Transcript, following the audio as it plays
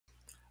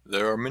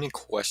There are many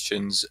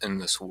questions in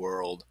this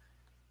world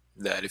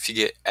that if you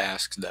get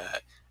asked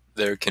that,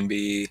 there can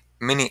be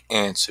many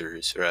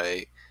answers,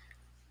 right?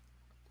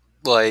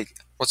 Like,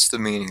 what's the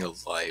meaning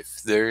of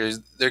life? There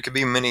could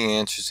be many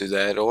answers to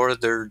that, or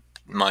there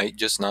might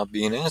just not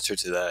be an answer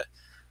to that.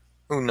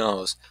 Who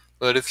knows?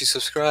 But if you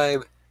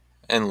subscribe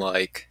and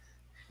like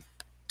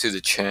to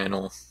the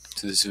channel,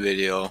 to this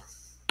video,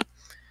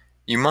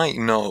 you might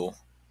know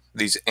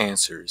these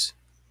answers.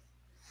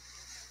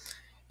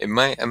 It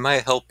might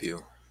help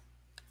you,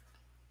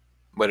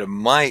 but it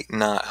might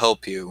not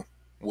help you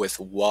with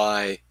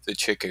why the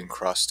chicken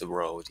crossed the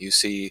road. You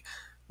see,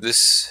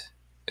 this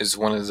is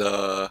one of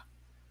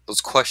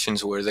those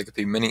questions where there could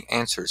be many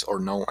answers or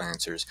no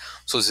answers.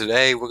 So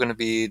today we're going to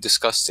be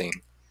discussing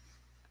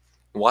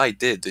why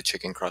did the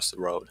chicken cross the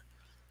road.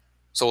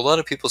 So a lot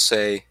of people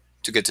say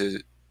to get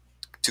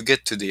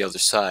to the other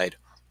side,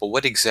 but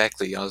what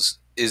exactly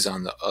is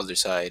on the other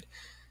side?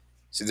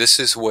 See, this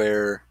is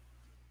where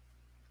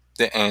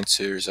the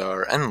answers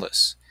are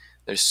endless.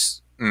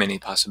 There's many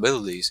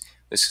possibilities.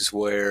 This is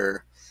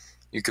where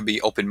you could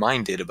be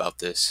open-minded about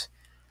this.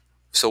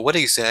 So what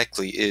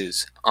exactly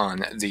is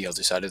on the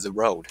other side of the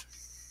road?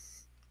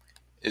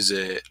 Is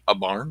it a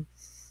barn?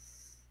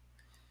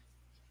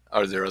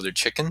 Are there other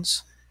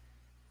chickens?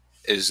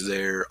 Is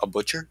there a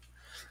butcher?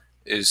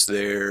 Is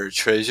there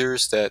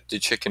treasures that the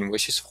chicken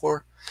wishes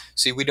for?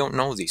 See, we don't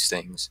know these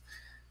things.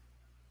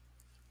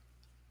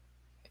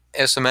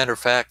 As a matter of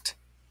fact,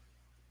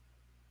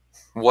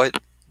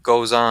 what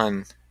goes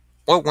on?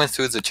 What went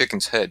through the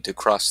chicken's head to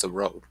cross the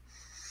road?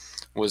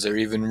 Was there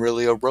even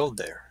really a road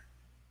there?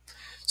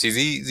 See,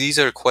 these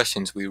are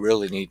questions we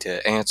really need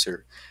to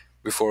answer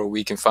before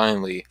we can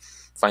finally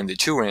find the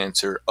true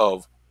answer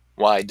of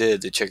why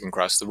did the chicken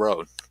cross the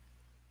road.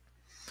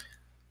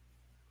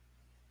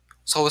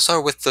 So we'll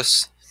start with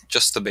this,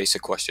 just the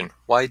basic question.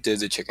 Why did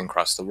the chicken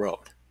cross the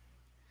road?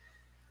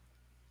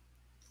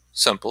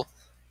 Simple.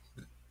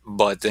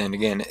 But then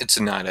again, it's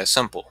not as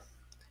simple.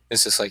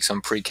 This is like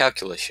some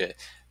pre-calculus shit.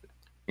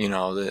 You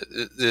know,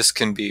 this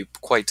can be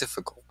quite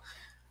difficult.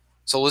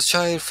 So let's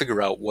try to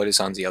figure out what is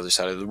on the other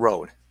side of the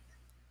road.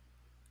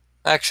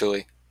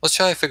 Actually, let's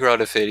try to figure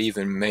out if it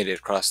even made it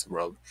across the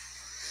road.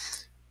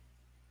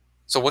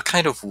 So what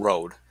kind of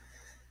road?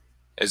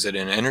 Is it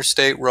an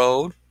interstate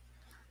road?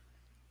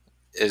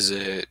 Is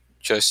it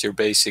just your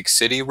basic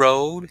city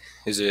road?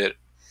 Is it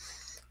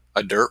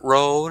a dirt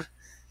road?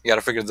 You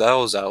gotta figure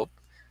those out.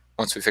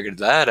 Once we figured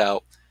that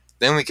out,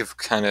 then we can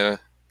kind of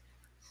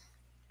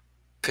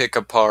pick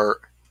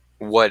apart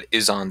what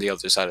is on the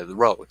other side of the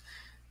road.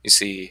 You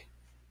see,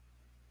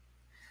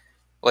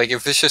 like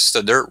if it's just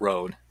a dirt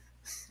road,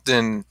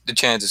 then the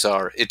chances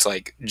are it's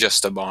like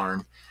just a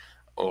barn,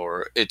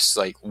 or it's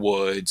like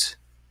woods,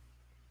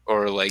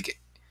 or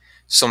like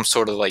some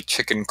sort of like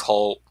chicken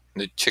cult.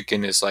 The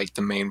chicken is like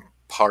the main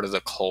part of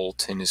the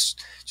cult and is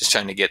just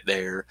trying to get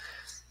there.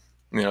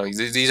 You know,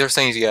 these are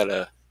things you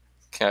gotta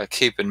kind of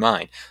keep in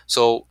mind.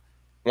 So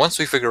once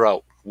we figure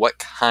out what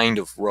kind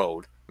of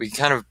road, we can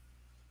kind of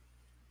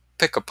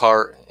pick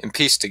apart and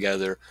piece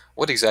together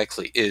what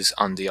exactly is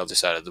on the other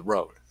side of the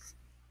road.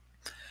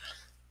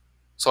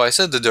 So I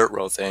said the dirt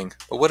road thing,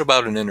 but what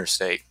about an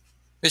interstate?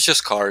 It's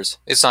just cars.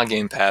 It's not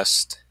getting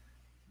past.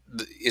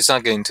 It's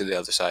not getting to the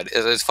other side.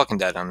 It's fucking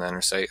dead on the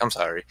interstate. I'm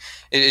sorry.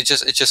 It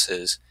just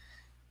is.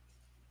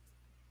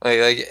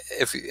 Like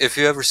if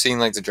you ever seen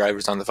like the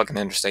drivers on the fucking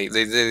interstate,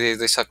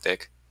 they suck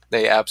dick.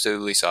 They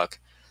absolutely suck.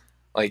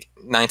 Like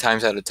 9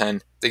 times out of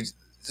 10, they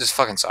just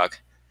fucking suck.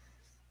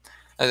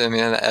 I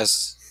mean,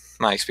 as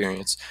my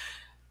experience.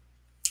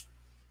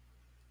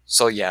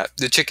 So yeah,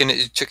 the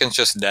chicken's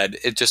just dead.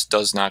 It just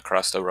does not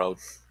cross the road.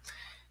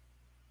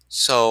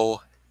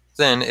 So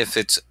then, if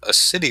it's a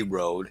city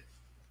road,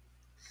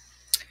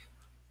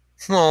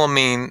 well, I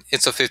mean,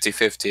 it's a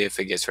 50-50 if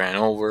it gets ran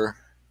over.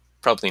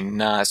 Probably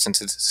not, since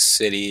it's a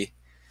city.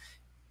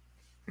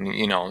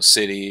 You know,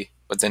 city.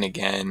 But then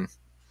again,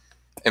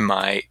 it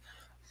might.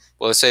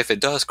 Well, let's say if it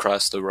does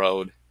cross the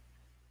road,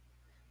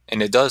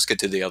 and it does get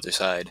to the other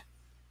side,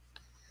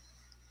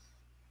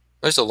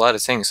 there's a lot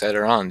of things that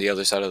are on the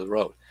other side of the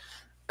road.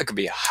 It could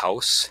be a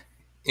house,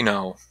 you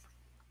know,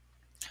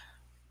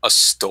 a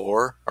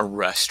store, a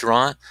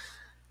restaurant,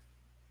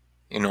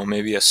 you know,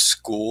 maybe a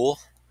school.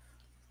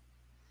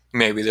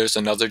 Maybe there's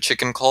another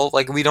chicken cult.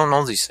 Like, we don't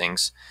know these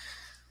things.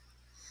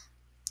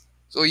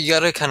 So you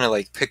gotta kind of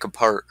like pick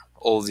apart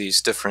all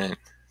these different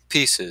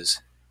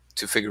pieces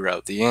to figure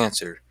out the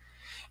answer.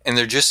 And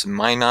there just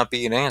might not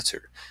be an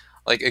answer.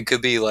 Like, it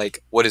could be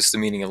like, what is the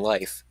meaning of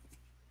life?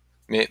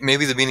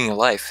 Maybe the meaning of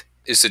life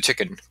is the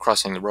chicken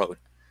crossing the road.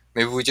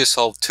 Maybe we just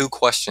solved 2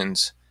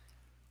 questions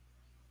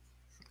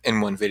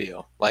in one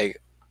video. Like,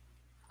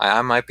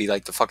 I might be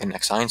like the fucking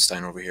next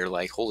Einstein over here.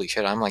 Like, holy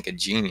shit, I'm like a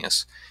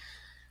genius.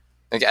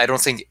 Like, I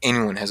don't think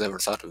anyone has ever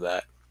thought of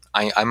that.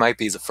 I might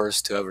be the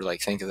first to ever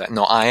like think of that.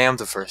 No, I am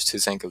the first to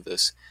think of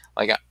this.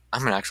 Like,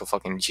 I'm an actual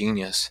fucking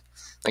genius.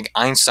 Like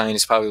Einstein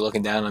is probably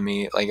looking down on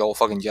me like all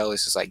fucking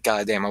jealous. It's like,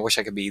 God damn, I wish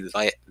I could be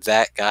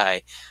that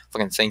guy,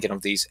 fucking thinking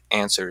of these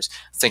answers,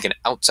 thinking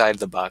outside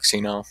the box,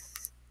 you know?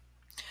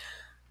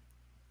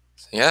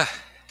 So yeah,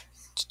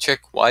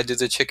 why did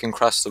the chicken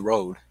cross the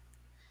road?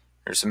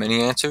 There's so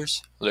many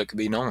answers, or there could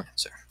be no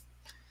answer.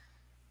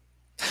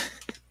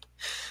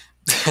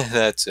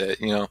 That's it,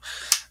 you know.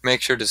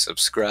 Make sure to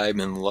subscribe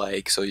and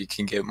like so you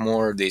can get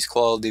more of these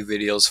quality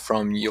videos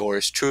from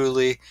yours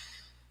truly.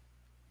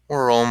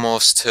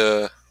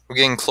 We're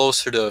getting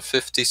closer to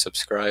 50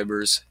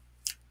 subscribers.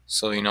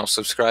 So, you know,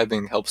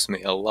 subscribing helps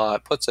me a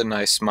lot, puts a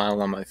nice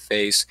smile on my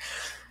face.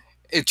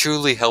 It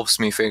truly helps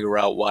me figure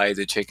out why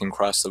the chicken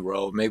crossed the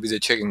road. Maybe the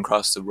chicken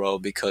crossed the road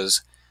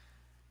because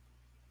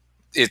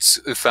it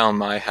found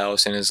my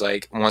house and is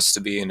like, wants to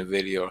be in a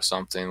video or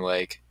something,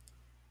 like,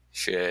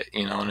 shit,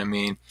 you know what I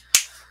mean?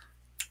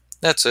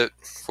 That's it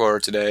for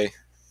today.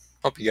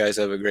 Hope you guys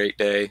have a great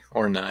day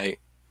or night.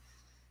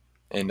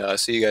 And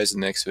see you guys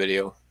in the next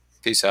video.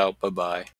 Peace out. Bye-bye.